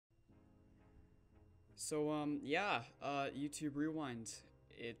YouTube Rewind,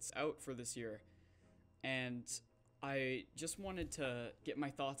 it's out for this year, and I just wanted to get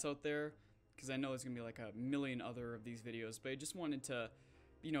my thoughts out there, because I know there's gonna be like a million other of these videos, but I just wanted to,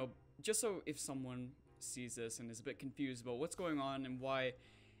 just so if someone sees this and is a bit confused about what's going on and why,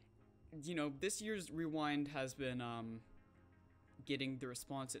 this year's Rewind has been, getting the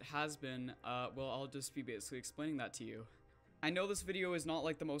response it has been, well, I'll just be basically explaining that to you. I know this video is not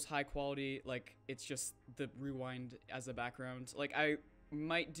like the most high quality, like it's just the rewind as a background. Like I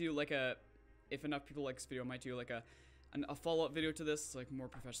might do like if enough people like this video, I might do like a follow-up video to this, like more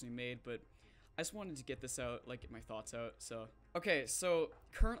professionally made, but I just wanted to get this out, like get my thoughts out. So, okay, so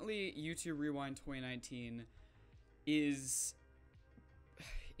currently YouTube Rewind 2019 it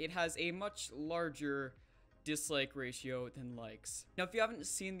has a much larger dislike ratio than likes. Now, if you haven't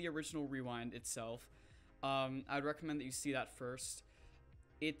seen the original Rewind itself, I'd recommend that you see that first.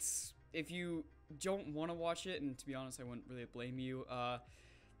 If you don't want to watch it, and to be honest, I wouldn't really blame you,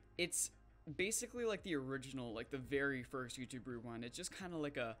 it's basically like the original, like the very first YouTube Rewind. It's just kind of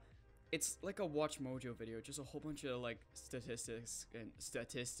like it's like a Watch Mojo video, just a whole bunch of like statistics,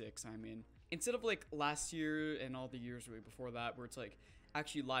 I mean. Instead of like last year and all the years really before that, where it's like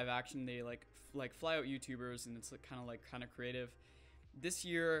actually live action, they like fly out YouTubers and it's like kind of creative. This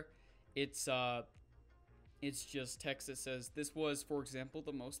year, it's just text that says, this was, for example,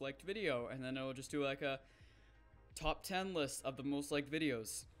 the most liked video, and then it'll just do like a top 10 list of the most liked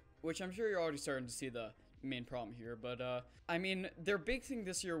videos, which I'm sure you're already starting to see the main problem here, but I mean, their big thing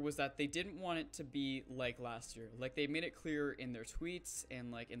this year was that they didn't want it to be like last year. Like, they made it clear in their tweets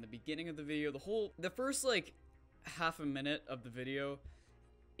and like in the beginning of the video, the first like half a minute of the video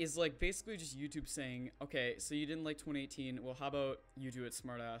is like basically just YouTube saying, okay, so you didn't like 2018, well, how about you do it,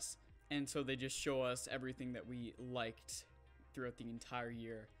 smartass? And so they just show us everything that we liked throughout the entire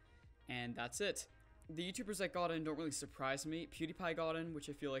year. And that's it. The YouTubers that got in don't really surprise me. PewDiePie got in, which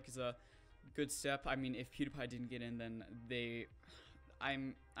I feel like is a good step. I mean, if PewDiePie didn't get in, then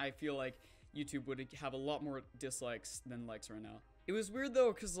I feel like YouTube would have a lot more dislikes than likes right now. It was weird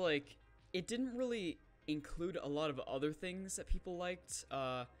though, because like, it didn't really include a lot of other things that people liked,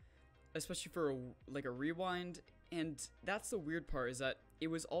 especially for a rewind. And that's the weird part, is that it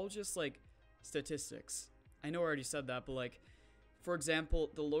was all just like statistics. I know I already said that, but like, for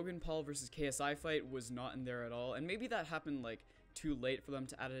example, the Logan Paul versus KSI fight was not in there at all, and maybe that happened like too late for them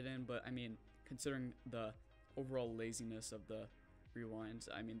to add it in, but I mean, considering the overall laziness of the rewind,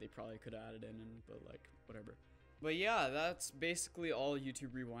 I mean, they probably could have added in, but like, whatever. But yeah, that's basically all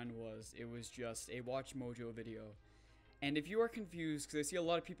YouTube Rewind was. It was just a Watch Mojo video. And if you are confused, because I see a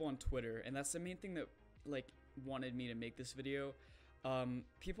lot of people on Twitter, and that's the main thing that like wanted me to make this video,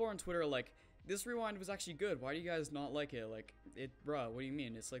 people on Twitter are like, this rewind was actually good, why do you guys not like it? Like, bruh, what do you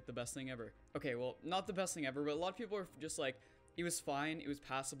mean? It's like the best thing ever. Okay, well, not the best thing ever, but a lot of people are just like, it was fine, it was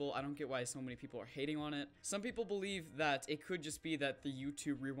passable. I don't get why so many people are hating on it. Some people believe that it could just be that the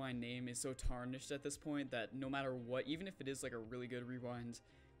YouTube Rewind name is so tarnished at this point that no matter what, even if it is like a really good rewind,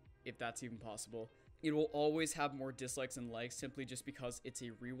 if that's even possible, it will always have more dislikes and likes simply just because it's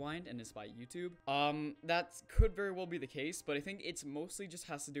a rewind and it's by YouTube. That could very well be the case, but I think it's mostly just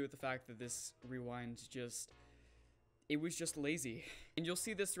has to do with the fact that this rewind it was just lazy. And you'll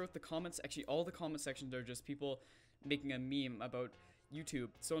see this throughout the comments. Actually, all the comment sections are just people making a meme about YouTube.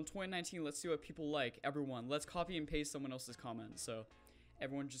 So in 2019, let's see what people like. Everyone, let's copy and paste someone else's comment. So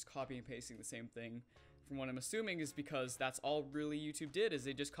everyone just copy and pasting the same thing. From what I'm assuming is because that's all really YouTube did, is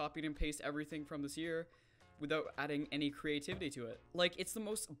they just copied and pasted everything from this year without adding any creativity to it. Like, it's the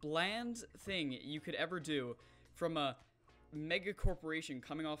most bland thing you could ever do from a mega corporation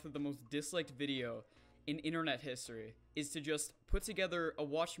coming off of the most disliked video in internet history, is to just put together a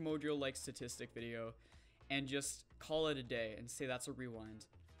Watch Mojo-like statistic video and just call it a day and say that's a rewind.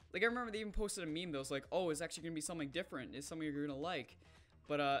 Like, I remember they even posted a meme that was like, oh, it's actually gonna be something different, it's something you're gonna like.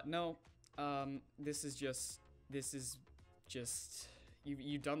 But no, this is just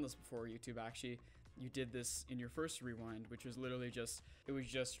you've done this before, YouTube. Actually, you did this in your first rewind, which was literally just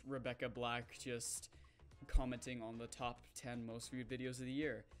Rebecca Black just commenting on the top 10 most viewed videos of the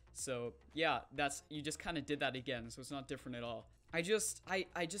year. So yeah, you just kind of did that again, so it's not different at all. I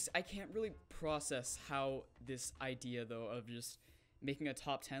can't really process how this idea though of just making a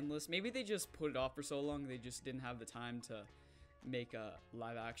top 10 list, maybe they just put it off for so long they just didn't have the time to make a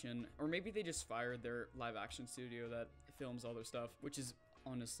live action, or maybe they just fired their live action studio that films all their stuff, which is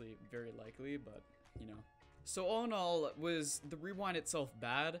honestly very likely, but you know. So all in all, was the rewind itself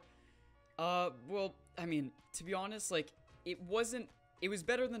bad? Well, I mean, to be honest, like, it was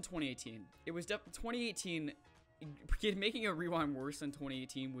better than 2018. It was 2018, making a rewind worse than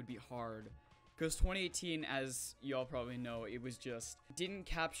 2018 would be hard, Because 2018, as y'all probably know, it was just, didn't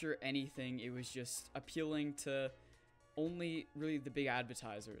capture anything. It was just appealing to only really the big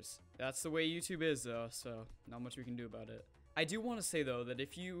advertisers. That's the way YouTube is though, so not much we can do about it. I do want to say though that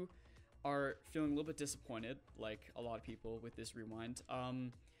if you are feeling a little bit disappointed, like a lot of people with this rewind,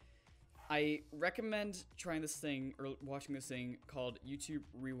 I recommend trying this thing or watching this thing called YouTube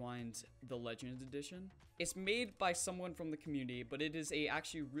Rewind The Legend Edition. It's made by someone from the community, but it is a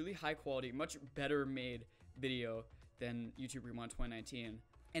actually really high quality, much better made video than YouTube Rewind 2019.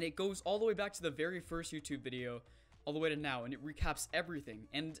 And it goes all the way back to the very first YouTube video, all the way to now, and it recaps everything.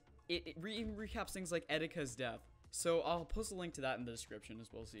 And it even recaps things like Etika's death. So I'll post a link to that in the description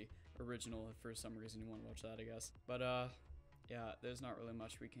as well as the original if for some reason you want to watch that, I guess. But yeah, there's not really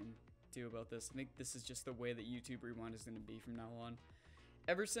much we can do about this. I think this is just the way that YouTube Rewind is going to be from now on.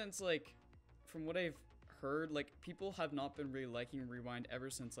 Ever since, like, from what I've heard, like, people have not been really liking Rewind ever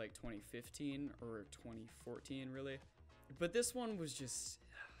since, like, 2015 or 2014, really. But this one was just...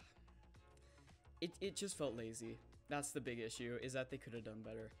 It just felt lazy. That's the big issue, is that they could have done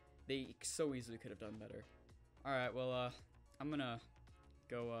better. They so easily could have done better. Alright, well, I'm gonna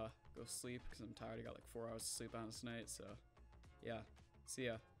go sleep, because I'm tired. I got, like, 4 hours of sleep on this night, so... Yeah. See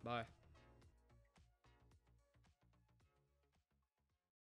ya. Bye.